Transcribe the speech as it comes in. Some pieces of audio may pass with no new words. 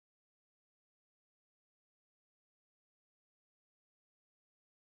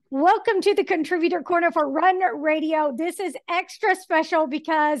Welcome to the Contributor Corner for Run Radio. This is extra special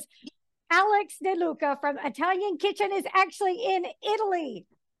because Alex De Luca from Italian Kitchen is actually in Italy.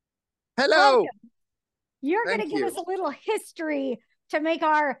 Hello. Welcome. You're going to give us a little history to make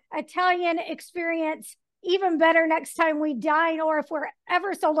our Italian experience even better next time we dine, or if we're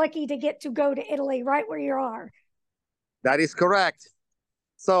ever so lucky to get to go to Italy right where you are. That is correct.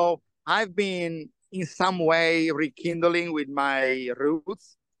 So I've been in some way rekindling with my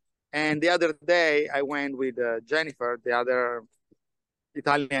roots. And the other day I went with Jennifer, the other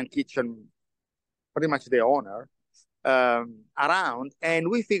Italian Kitchen, pretty much the owner, around. And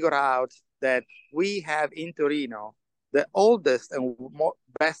we figured out that we have in Torino the oldest and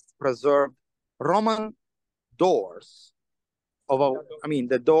best preserved Roman doors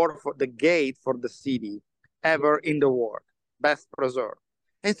the door for the gate for the city ever in the world, best preserved.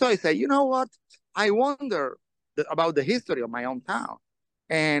 And so I said, you know what? I wonder about the history of my hometown.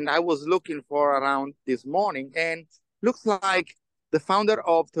 And I was looking for around this morning, and looks like the founder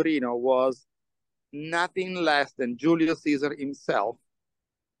of Torino was nothing less than Julius Caesar himself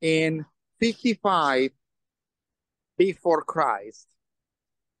in 55 before Christ,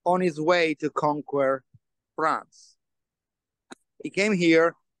 on his way to conquer France. He came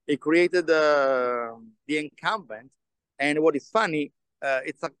here, he created the encampment. And what is funny,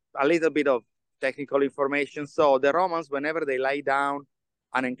 it's a little bit of technical information. So the Romans, whenever they lay down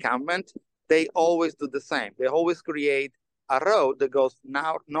an encampment, they always do the same. They always create a road that goes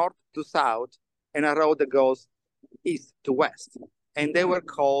north to south and a road that goes east to west. And they were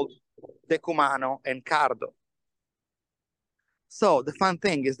called Decumano and Cardo. So the fun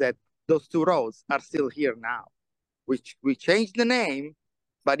thing is that those two roads are still here now. We changed the name,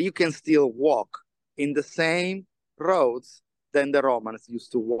 but you can still walk in the same roads than the Romans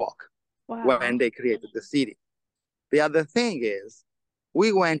used to walk when they created the city. The other thing is,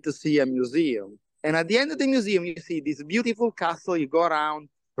 we went to see a museum, and at the end of the museum, you see this beautiful castle. You go around,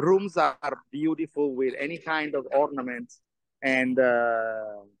 rooms are beautiful with any kind of ornaments and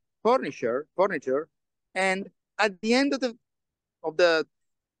furniture. And at the end of the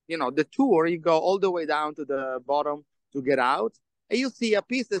tour, you go all the way down to the bottom to get out, and you see a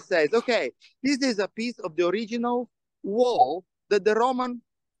piece that says, okay, this is a piece of the original wall that the Roman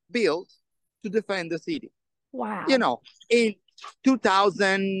built to defend the city. Wow. In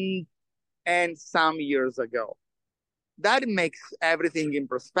 2000 and some years ago. That makes everything in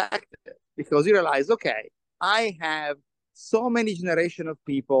perspective, because you realize, okay, I have so many generations of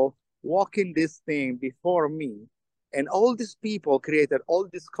people walking this thing before me, and all these people created all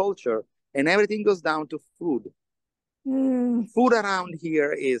this culture, and everything goes down to food. Food around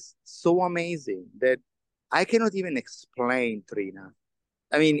here is so amazing that I cannot even explain, Trina.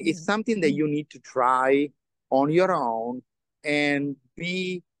 I mean, it's something that you need to try on your own and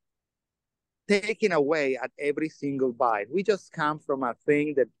be taken away at every single bite. We just come from a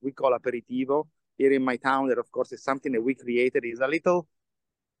thing that we call aperitivo here in my town, that of course is something that we created. Is a little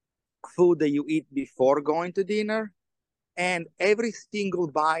food that you eat before going to dinner. And every single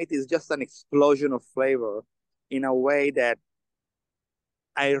bite is just an explosion of flavor in a way that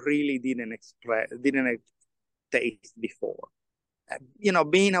I really didn't taste before.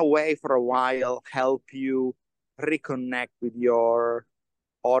 Being away for a while help you reconnect with your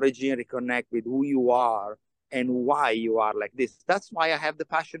origin, reconnect with who you are and why you are like this. That's why I have the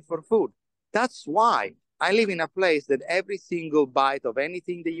passion for food. That's why I live in a place that every single bite of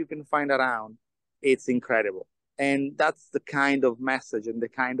anything that you can find around, it's incredible. And that's the kind of message and the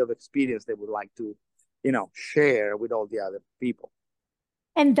kind of experience they would like to, share with all the other people.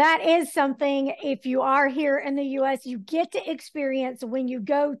 And that is something, if you are here in the US, you get to experience when you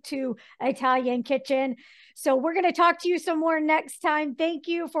go to Italian Kitchen. So we're going to talk to you some more next time. Thank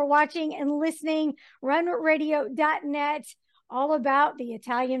you for watching and listening. runradio.net, all about the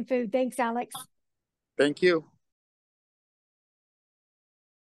Italian food. Thanks, Alex. Thank you.